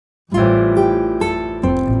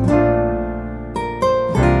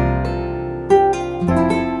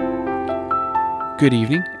Good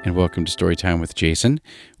evening, and welcome to Storytime with Jason.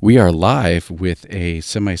 We are live with a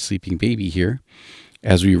semi-sleeping baby here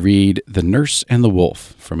as we read The Nurse and the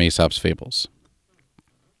Wolf from Aesop's Fables.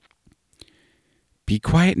 "Be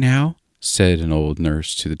quiet now," said an old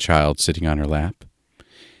nurse to the child sitting on her lap.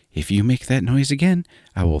 "If you make that noise again,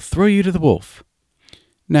 I will throw you to the wolf."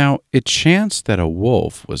 Now, it chanced that a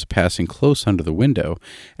wolf was passing close under the window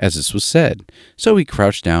as this was said, so he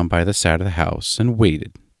crouched down by the side of the house and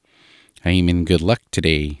waited. "I am in good luck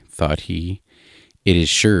today," thought he. "It is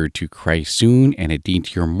sure to cry soon, and a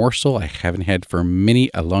daintier morsel I haven't had for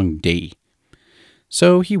many a long day."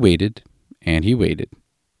 So he waited, and he waited,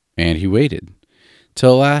 and he waited,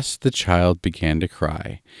 till at last the child began to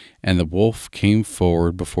cry, and the wolf came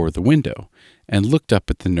forward before the window, and looked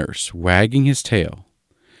up at the nurse, wagging his tail.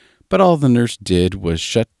 But all the nurse did was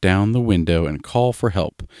shut down the window and call for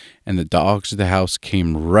help, and the dogs of the house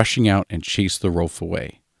came rushing out and chased the wolf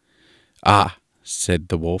away. "Ah," said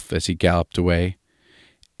the wolf as he galloped away,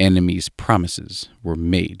 "enemies' promises were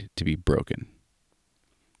made to be broken."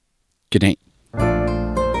 Good night.